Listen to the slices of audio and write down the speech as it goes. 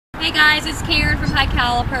Hey guys, it's Karen from High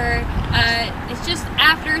Caliper. It's just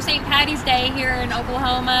after St. Patty's Day here in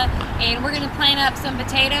Oklahoma, and we're going to plant up some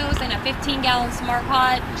potatoes in a 15-gallon Smart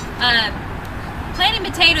Pot. Planting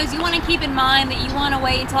potatoes, you want to keep in mind that you want to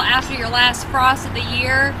wait until after your last frost of the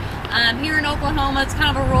year. Here in Oklahoma, it's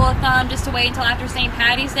kind of a rule of thumb just to wait until after St.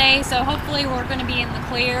 Patty's Day, so hopefully we're going to be in the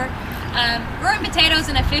clear. Growing potatoes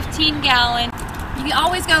in a 15-gallon, you can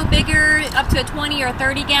always go bigger, up to a 20 or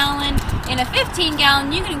 30-gallon. In a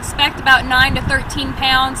 15-gallon, you can expect about 9 to 13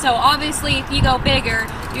 pounds. So obviously, if you go bigger,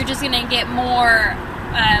 you're just going to get more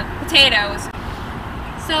potatoes.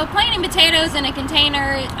 So planting potatoes in a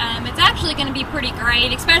container, it's actually going to be pretty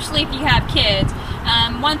great, especially if you have kids.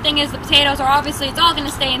 One thing is the potatoes are obviously, it's all going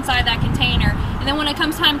to stay inside that container. And then when it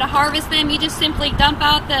comes time to harvest them, you just simply dump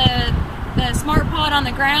out the Smart Pot on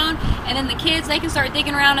the ground, and then the kids, they can start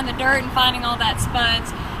digging around in the dirt and finding all that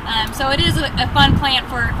spuds. So it is a fun plant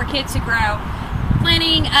for kids to grow.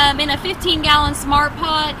 Planting in a 15-gallon Smart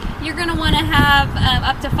Pot, you're going to want to have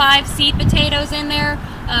up to 5 seed potatoes in there.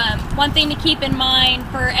 One thing to keep in mind,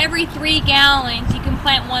 for every 3 gallons, you can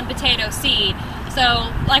plant 1 potato seed.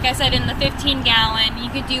 So, like I said, in the 15-gallon, you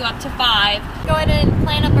could do up to 5. Go ahead and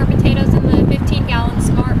plant up our potatoes in the 15-gallon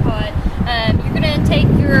Smart Pot. You're going to take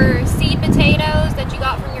your seed potatoes that you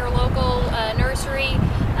got from your local nursery.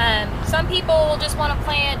 Some people will just want to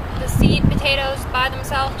plant the seed potatoes by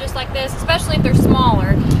themselves just like this, especially if they're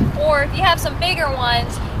smaller. Or if you have some bigger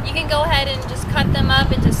ones, you can go ahead and just cut them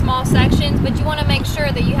up into small sections, but you want to make sure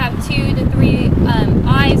that you have 2 to 3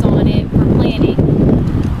 eyes on it for planting.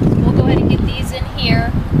 We'll go ahead and get these in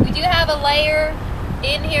here. We do have a layer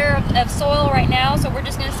in here of soil right now, so we're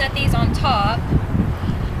just going to set these on top.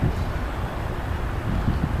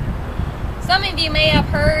 Some of you may have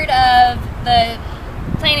heard of the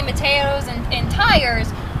planting potatoes in tires,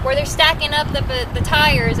 where they're stacking up the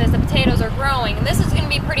tires as the potatoes are growing. And this is going to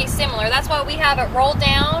be pretty similar. That's why we have it rolled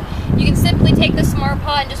down. You can simply take the Smart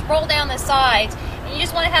Pot and just roll down the sides. And you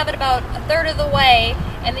just want to have it about 1/3 of the way.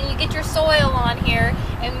 And then you get your soil on here.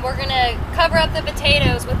 And we're going to cover up the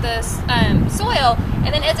potatoes with the soil.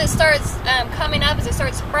 And then as it starts coming up, as it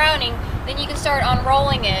starts sprouting, then you can start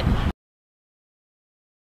unrolling it.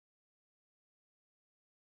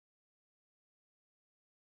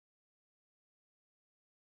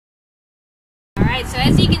 Alright, so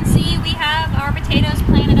as you can see, we have our potatoes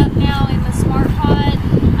planted up now in the Smart Pot.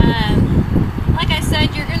 Like I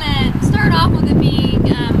said, you're going to start off with it being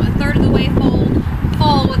 1/3 of the way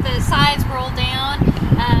full with the sides rolled down.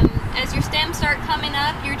 As your stems start coming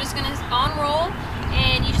up, you're just going to unroll,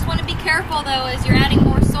 and you just want to be careful though as you're adding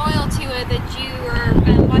more soil to it that you are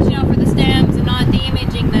watching out for the stem